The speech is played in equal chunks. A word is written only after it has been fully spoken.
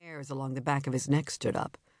hairs along the back of his neck stood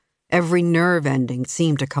up. Every nerve ending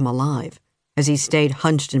seemed to come alive as he stayed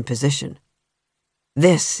hunched in position.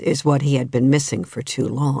 This is what he had been missing for too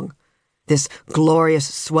long, this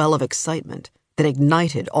glorious swell of excitement that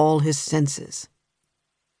ignited all his senses.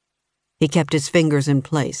 He kept his fingers in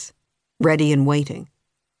place, ready and waiting,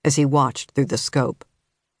 as he watched through the scope.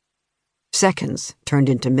 Seconds turned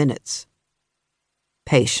into minutes.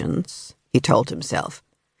 Patience, he told himself,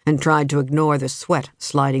 and tried to ignore the sweat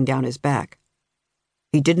sliding down his back.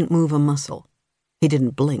 He didn't move a muscle. He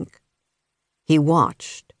didn't blink. He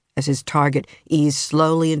watched as his target eased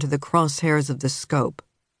slowly into the crosshairs of the scope.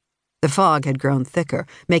 The fog had grown thicker,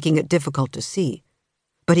 making it difficult to see,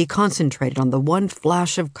 but he concentrated on the one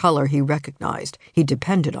flash of color he recognized, he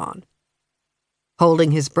depended on. Holding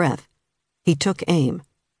his breath, he took aim.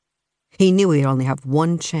 He knew he'd only have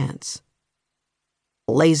one chance.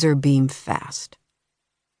 Laser beam fast.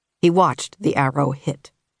 He watched the arrow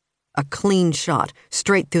hit. A clean shot,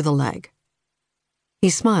 straight through the leg.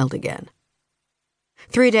 He smiled again.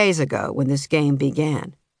 3 days ago, when this game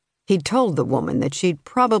began, he'd told the woman that she'd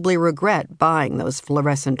probably regret buying those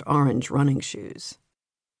fluorescent orange running shoes.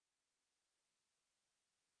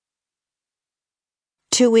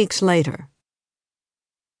 2 weeks later.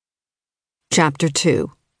 Chapter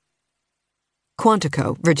 2.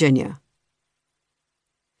 Quantico, Virginia.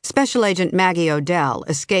 Special Agent Maggie Odell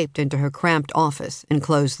escaped into her cramped office and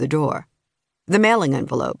closed the door. The mailing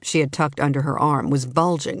envelope she had tucked under her arm was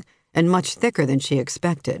bulging and much thicker than she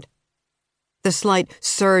expected. The slight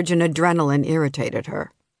surge in adrenaline irritated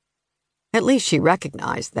her. At least she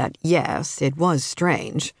recognized that, yes, it was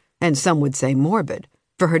strange, and some would say morbid,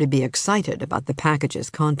 for her to be excited about the package's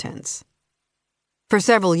contents. For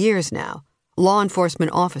several years now, law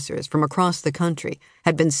enforcement officers from across the country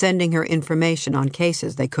had been sending her information on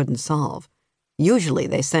cases they couldn't solve. Usually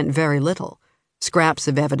they sent very little: scraps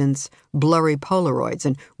of evidence, blurry Polaroids,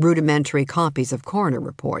 and rudimentary copies of coroner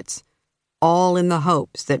reports, all in the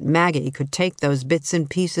hopes that Maggie could take those bits and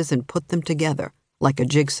pieces and put them together like a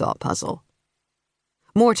jigsaw puzzle.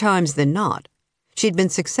 More times than not, she'd been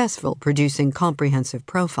successful producing comprehensive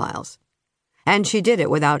profiles, and she did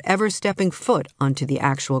it without ever stepping foot onto the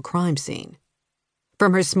actual crime scene.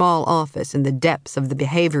 From her small office in the depths of the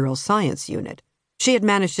behavioral science unit, she had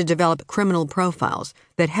managed to develop criminal profiles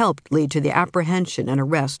that helped lead to the apprehension and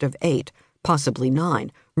arrest of 8, possibly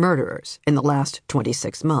 9, murderers in the last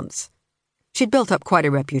 26 months. She'd built up quite a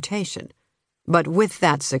reputation, but with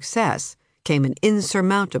that success came an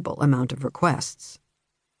insurmountable amount of requests.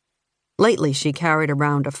 Lately, she carried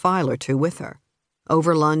around a file or two with her.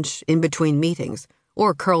 Over lunch, in between meetings,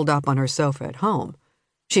 or curled up on her sofa at home,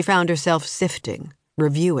 she found herself sifting,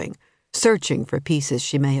 reviewing, searching for pieces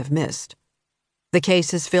she may have missed. The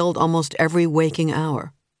cases filled almost every waking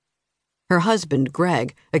hour. Her husband,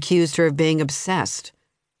 Greg, accused her of being obsessed,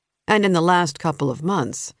 and in the last couple of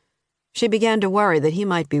months, she began to worry that he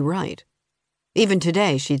might be right. Even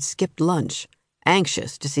today, she'd skipped lunch,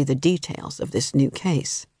 anxious to see the details of this new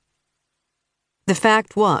case. The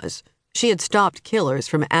fact was, she had stopped killers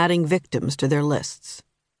from adding victims to their lists.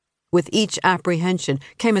 With each apprehension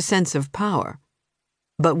came a sense of power.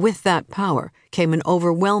 But with that power came an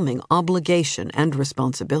overwhelming obligation and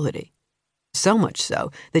responsibility. So much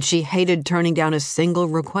so that she hated turning down a single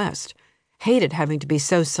request, hated having to be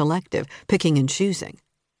so selective, picking and choosing.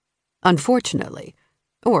 Unfortunately,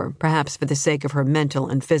 or perhaps for the sake of her mental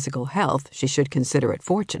and physical health she should consider it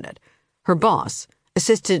fortunate, her boss,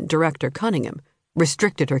 Assistant Director Cunningham,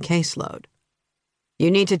 restricted her caseload.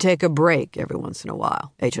 "You need to take a break every once in a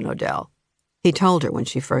while, Agent Odell," he told her when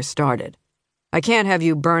she first started. "I can't have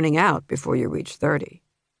you burning out before you reach 30.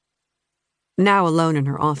 Now alone in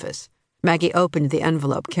her office, Maggie opened the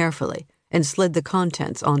envelope carefully and slid the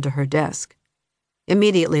contents onto her desk.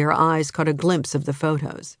 Immediately her eyes caught a glimpse of the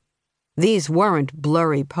photos. These weren't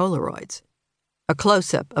blurry Polaroids. A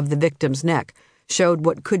close-up of the victim's neck showed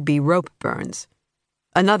what could be rope burns.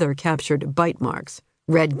 Another captured bite marks,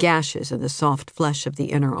 red gashes in the soft flesh of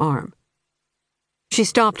the inner arm. She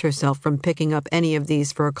stopped herself from picking up any of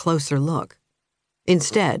these for a closer look.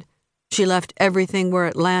 Instead, she left everything where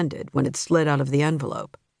it landed when it slid out of the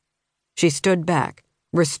envelope. She stood back,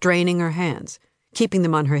 restraining her hands, keeping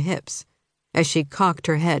them on her hips, as she cocked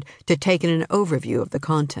her head to take in an overview of the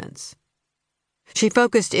contents. She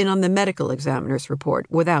focused in on the medical examiner's report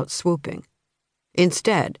without swooping.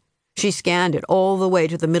 Instead, she scanned it all the way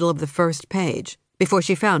to the middle of the first page before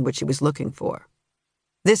she found what she was looking for.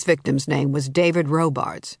 This victim's name was David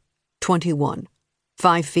Robards, 21,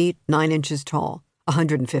 5 feet 9 inches tall,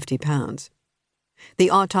 150 pounds.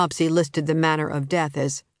 The autopsy listed the manner of death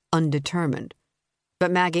as undetermined,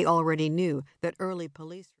 but Maggie already knew that early police